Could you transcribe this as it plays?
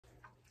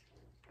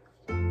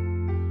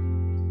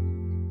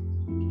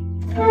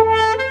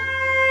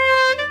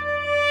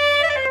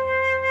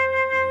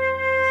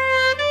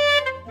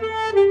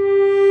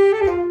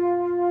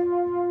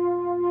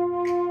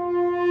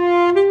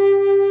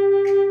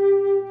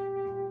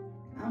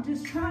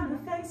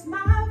face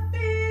my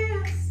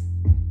fears.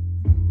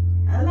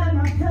 I let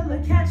my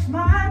pillow catch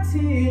my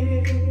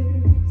tears.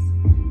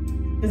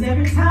 'Cause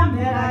every time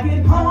that I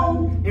get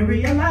home and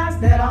realize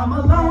that I'm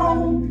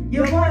alone,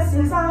 your voice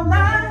is all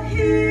I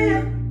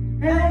hear.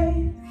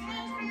 Hey,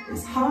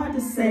 it's hard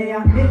to say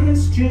I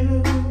missed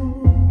you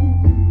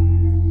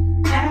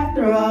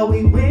after all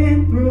we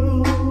went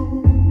through.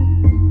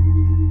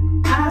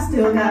 I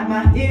still got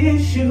my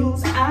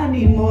issues, I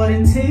need more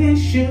than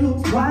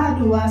tissues. Why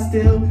do I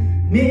still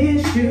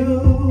miss you?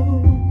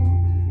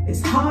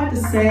 It's hard to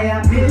say I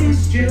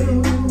missed you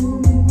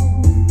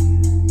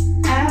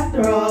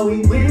after all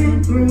we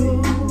went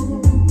through.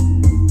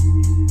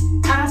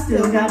 I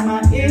still got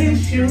my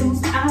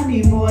issues, I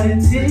need more than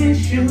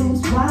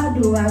tissues. Why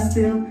do I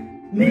still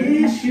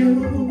miss you?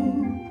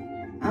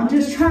 I'm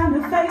just trying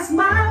to face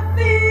my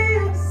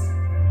fears.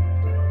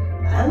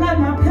 I let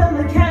my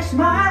pillow catch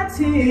my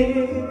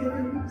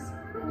tears.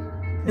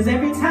 'Cause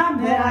every time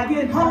that I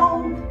get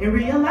home and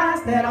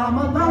realize that I'm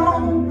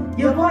alone,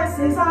 your voice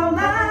is all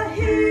I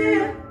hear.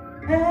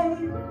 Hey,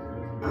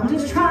 I'm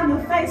just trying to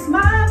face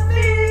my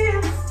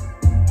fears.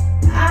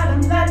 I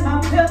done let my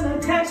pillow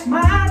catch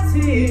my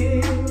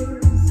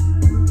tears.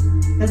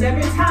 'Cause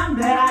every time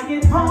that I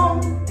get home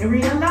and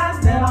realize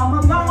that I'm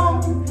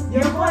alone,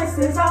 your voice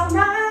is all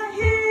I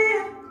hear.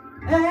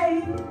 Hey,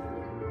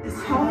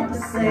 it's hard to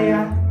say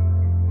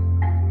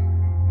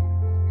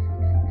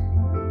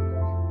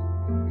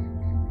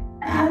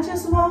I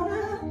just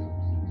wanna,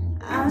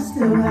 I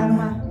still have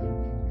my,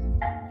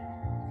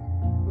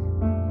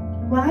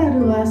 why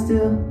do I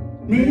still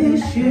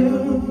miss you?